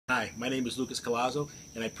Hi, my name is Lucas Collazo,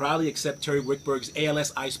 and I proudly accept Terry Wickberg's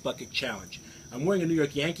ALS Ice Bucket Challenge. I'm wearing a New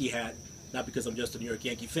York Yankee hat, not because I'm just a New York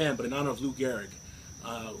Yankee fan, but in honor of Lou Gehrig,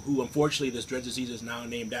 who unfortunately this dread disease is now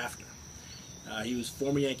named after. He was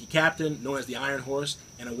former Yankee captain, known as the Iron Horse,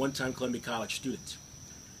 and a one-time Columbia College student.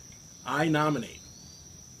 I nominate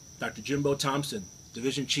Dr. Jimbo Thompson,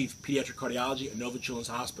 Division Chief, Pediatric Cardiology at Nova Children's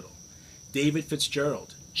Hospital; David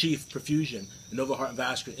Fitzgerald, Chief, Perfusion at Nova Heart and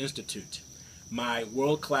Vascular Institute; my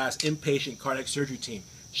world-class inpatient cardiac surgery team,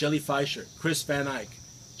 Shelley Fleischer, Chris Van Eyck,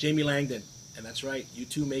 Jamie Langdon, and that's right, you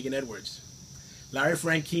too, Megan Edwards; Larry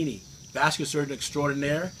Franchini, vascular surgeon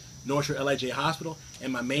extraordinaire, North Shore LIJ Hospital;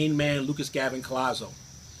 and my main man, Lucas Gavin Collazo.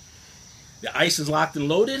 The ice is locked and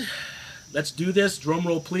loaded. Let's do this. Drum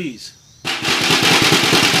roll, please.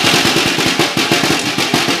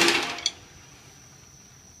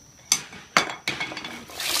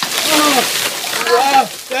 Wow,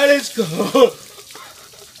 that is cool.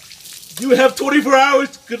 You have 24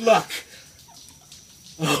 hours. Good luck.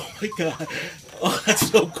 Oh my God. Oh,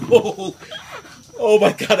 that's so cold. Oh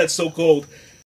my God, that's so cold.